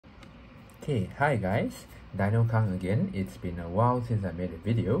Okay, hi guys, Dinokang again. It's been a while since I made a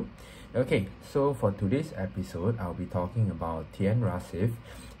video. Okay, so for today's episode, I'll be talking about Tyen Rasif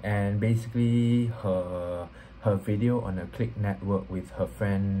and basically her video on a click network with her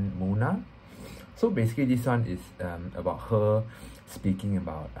friend Muna. So basically this one is about her speaking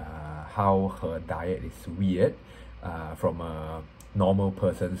about how her diet is weird from a normal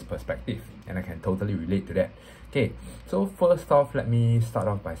person's perspective, and I can totally relate to that. Okay, so first off, let me start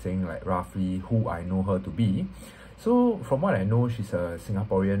off by saying like roughly who I know her to be. So from what I know, she's a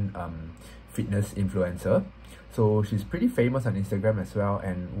Singaporean fitness influencer. So she's pretty famous on Instagram as well,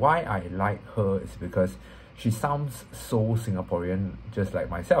 and why I like her is because she sounds so Singaporean, just like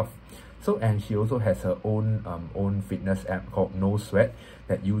myself. So, and she also has her own fitness app called No Sweat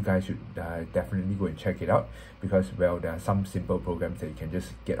that you guys should definitely go and check it out, because well, there are some simple programs that you can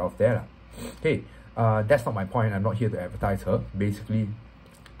just get off there lah. Okay, that's not my point. I'm not here to advertise her. Basically,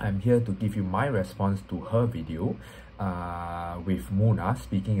 I'm here to give you my response to her video with Muna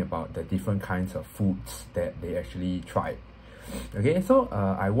speaking about the different kinds of foods that they actually tried. Okay, so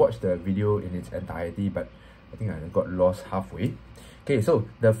I watched the video in its entirety, but I think I got lost halfway. Okay, so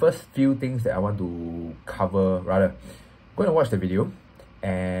the first few things that I want to cover, rather, go and watch the video,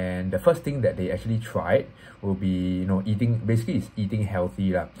 and the first thing that they actually tried will be, eating, basically it's eating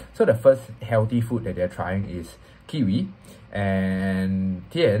healthy lah. So the first healthy food that they're trying is kiwi, and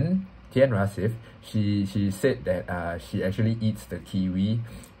Tyen Rasif, she said that she actually eats the kiwi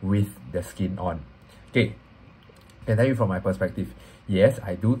with the skin on. Okay, can tell you from my perspective, yes,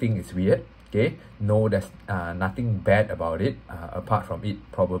 I do think it's weird. Okay, no, there's nothing bad about it apart from it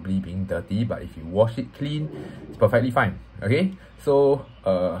probably being dirty, but if you wash it clean, it's perfectly fine. Okay, so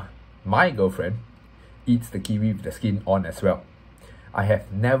my girlfriend eats the kiwi with the skin on as well. I have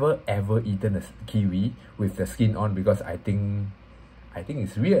never ever eaten a kiwi with the skin on because I think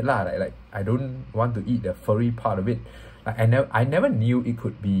it's weird lah. Like I don't want to eat the furry part of it. Like I never knew it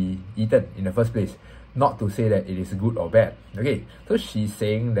could be eaten in the first place. Not to say that it is good or bad. Okay, so she's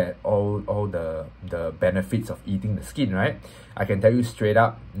saying that all the benefits of eating the skin, right? I can tell you straight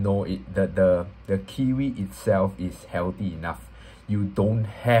up, no, the kiwi itself is healthy enough. You don't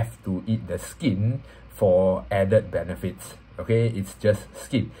have to eat the skin for added benefits. Okay, it's just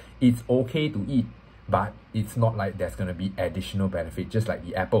skin. It's okay to eat, but it's not like there's gonna be additional benefit, just like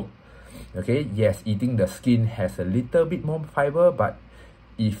the apple. Okay, yes, eating the skin has a little bit more fiber, but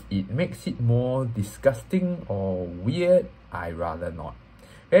if it makes it more disgusting or weird, I rather not.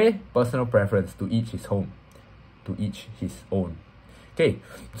 Okay, personal preference, to each his home, to each his own. Okay,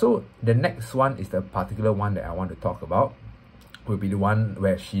 so the next one is the particular one that I want to talk about. Will be the one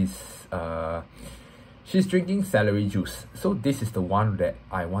where she's drinking celery juice. So this is the one that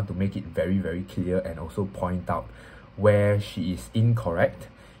I want to make it very, very clear and also point out where she is incorrect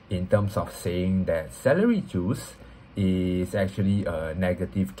in terms of saying that celery juice is actually a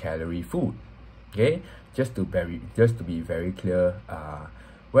negative calorie food. Okay, just to be very clear,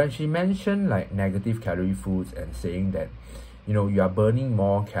 when she mentioned like negative calorie foods and saying that you are burning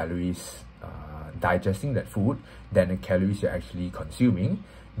more calories digesting that food than the calories you're actually consuming,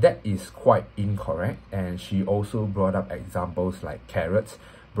 that is quite incorrect. And she also brought up examples like carrots,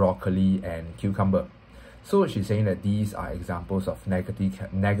 broccoli and cucumber. So she's saying that these are examples of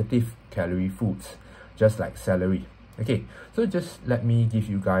negative calorie foods, just like celery. Okay, so just let me give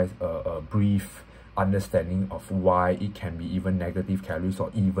you guys a brief understanding of why it can be even negative calories,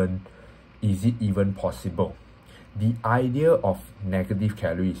 or is it even possible. The idea of negative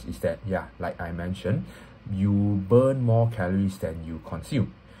calories is that, yeah, like I mentioned, you burn more calories than you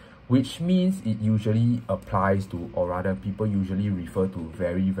consume, which means it usually applies to, or rather people usually refer to,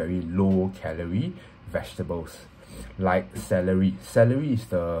 very, very low calorie vegetables like celery. Celery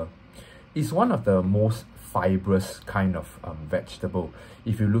is one of the most fibrous kind of vegetable.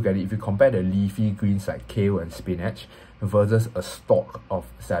 If you look at it, if you compare the leafy greens like kale and spinach versus a stalk of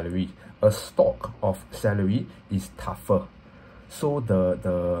celery, a stalk of celery is tougher. So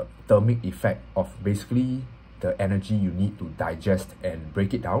the thermic effect of basically the energy you need to digest and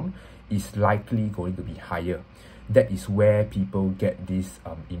break it down is likely going to be higher. That is where people get this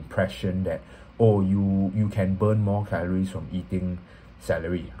impression that, oh, you can burn more calories from eating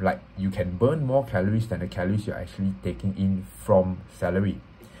celery. Like you can burn more calories than the calories you're actually taking in from celery.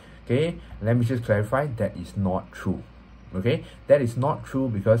 Okay, let me just clarify, that is not true. Okay, that is not true,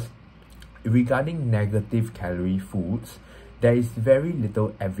 because regarding negative calorie foods, there is very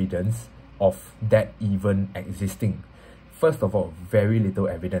little evidence of that even existing. First of all, very little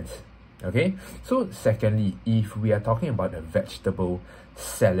evidence. Okay, so secondly, if we are talking about the vegetable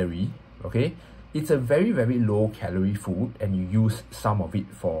celery, okay, it's a very, very low calorie food, and you use some of it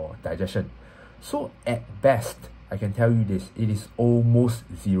for digestion. So at best, I can tell you this, it is almost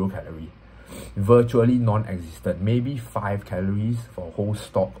 0 calorie, virtually non-existent, maybe 5 calories for a whole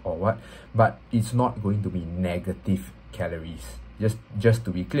stock or what, but it's not going to be negative calories. Just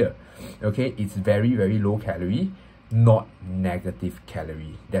to be clear, okay, it's very, very low calorie, not negative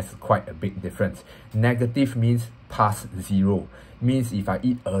calorie. That's quite a big difference. Negative means past 0, means if I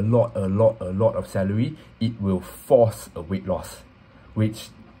eat a lot of celery, it will force a weight loss, which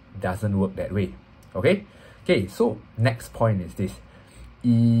doesn't work that way. Okay, so next point is this.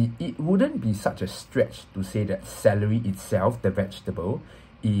 It wouldn't be such a stretch to say that celery itself, the vegetable,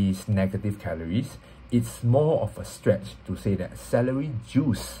 is negative calories. It's more of a stretch to say that celery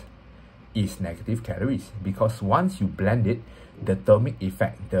juice is negative calories, because once you blend it, the thermic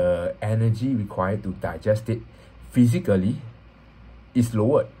effect, the energy required to digest it physically, is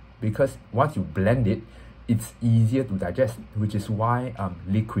lowered, because once you blend it, it's easier to digest, which is why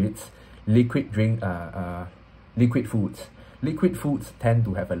liquid foods tend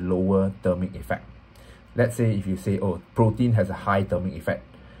to have a lower thermic effect. Let's say if you say, oh, protein has a high thermic effect,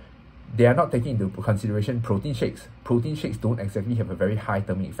 they are not taking into consideration protein shakes. Protein shakes don't exactly have a very high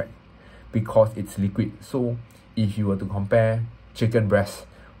thermic effect because it's liquid. So if you were to compare chicken breast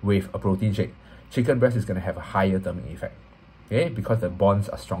with a protein shake, chicken breast is going to have a higher thermic effect, okay, because the bonds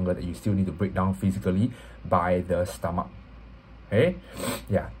are stronger that you still need to break down physically by the stomach. Okay,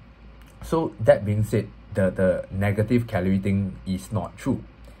 yeah. So that being said, the negative calorie thing is not true.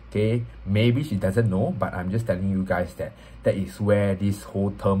 Okay, maybe she doesn't know, but I'm just telling you guys that that is where this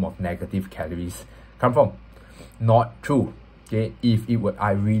whole term of negative calories come from. Not true. Okay, if it were,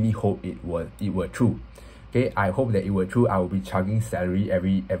 I really hope it were true. Okay, I hope that it were true. I will be chugging celery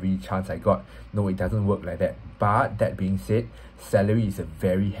every chance I got. No, it doesn't work like that. But that being said, celery is a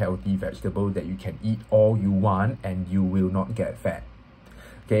very healthy vegetable that you can eat all you want and you will not get fat.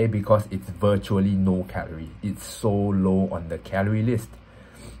 Okay, because it's virtually no calorie. It's so low on the calorie list.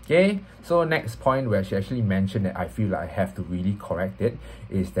 Okay, so next point where she actually mentioned that I feel like I have to really correct it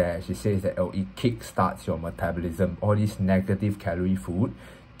is that she says that, oh, it kickstarts your metabolism. All this negative calorie food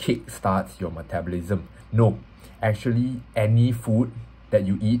kickstarts your metabolism. No, actually any food that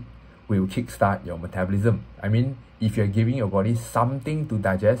you eat will kickstart your metabolism. I mean, if you're giving your body something to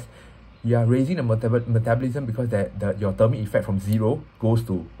digest, you are raising the metabolism, because your thermic effect from 0 goes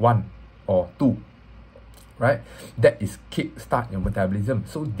to 1 or 2. Right? That is kickstart your metabolism.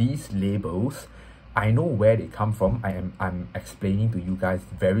 So these labels, I know where they come from. I'm explaining to you guys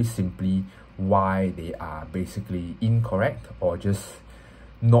very simply why they are basically incorrect or just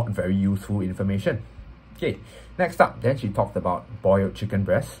not very useful information. Okay, next up, then she talked about boiled chicken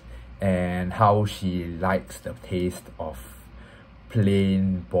breast and how she likes the taste of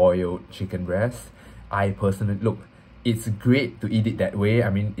plain boiled chicken breast. I personally, look, it's great to eat it that way. I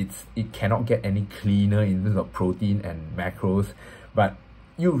mean, it cannot get any cleaner in terms of protein and macros, but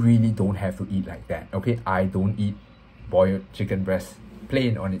you really don't have to eat like that. Okay, I don't eat boiled chicken breast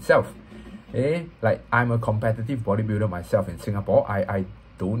plain on itself. Okay, like I'm a competitive bodybuilder myself in Singapore. I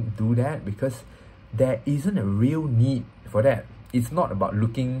don't do that because there isn't a real need for that. It's not about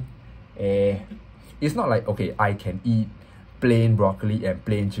looking, it's not like, okay, I can eat plain broccoli and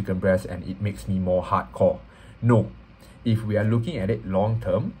plain chicken breast and it makes me more hardcore. No. If we are looking at it long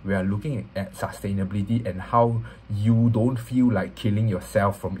term, we are looking at sustainability and how you don't feel like killing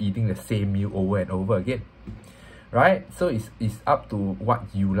yourself from eating the same meal over and over again. Right? So it's up to what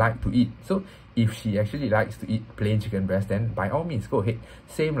you like to eat. So if she actually likes to eat plain chicken breast, then by all means go ahead.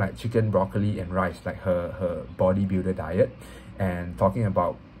 Same like chicken, broccoli and rice, like her bodybuilder diet. And talking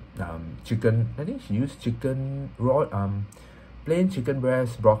about chicken, I think she used chicken raw, plain chicken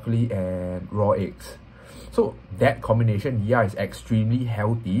breast, broccoli and raw eggs. So that combination, yeah, is extremely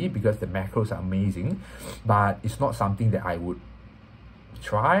healthy because the macros are amazing, but it's not something that I would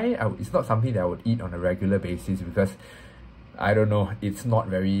try. It's not something that I would eat on a regular basis because, I don't know, it's not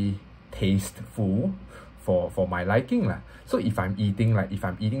very tasteful for my liking lah. So if I'm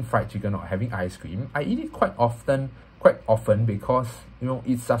eating fried chicken or having ice cream, I eat it quite often because, you know,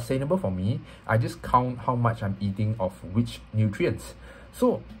 it's sustainable for me. I just count how much I'm eating of which nutrients.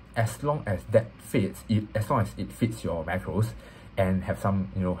 So as long as that fits, as long as it fits your macros and have some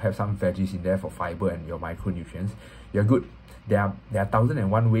veggies in there for fiber and your micronutrients, you're good. There are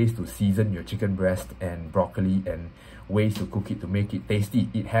 1,001 ways to season your chicken breast and broccoli and ways to cook it to make it tasty.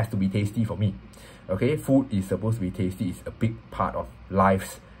 It has to be tasty for me. Okay, food is supposed to be tasty. It's a big part of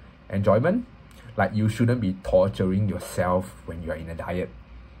life's enjoyment. Like, you shouldn't be torturing yourself when you are in a diet.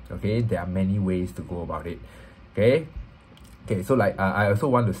 Okay, there are many ways to go about it. Okay, Okay, so like I also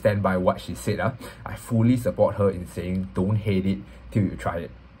want to stand by what she said. I fully support her in saying don't hate it till you try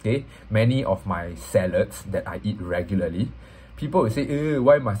it. Okay, many of my salads that I eat regularly, people will say,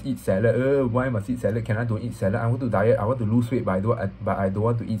 why must eat salad? Why must eat salad? Can I don't eat salad? I want to diet. I want to lose weight, but I don't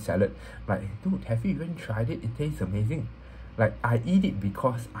want to eat salad. Like, dude, have you even tried it? It tastes amazing. Like, I eat it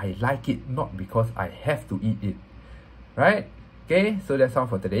because I like it, not because I have to eat it. Right? Okay, so that's all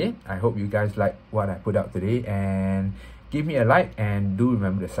for today. I hope you guys like what I put out today, and give me a like, and do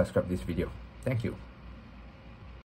remember to subscribe this video. Thank you.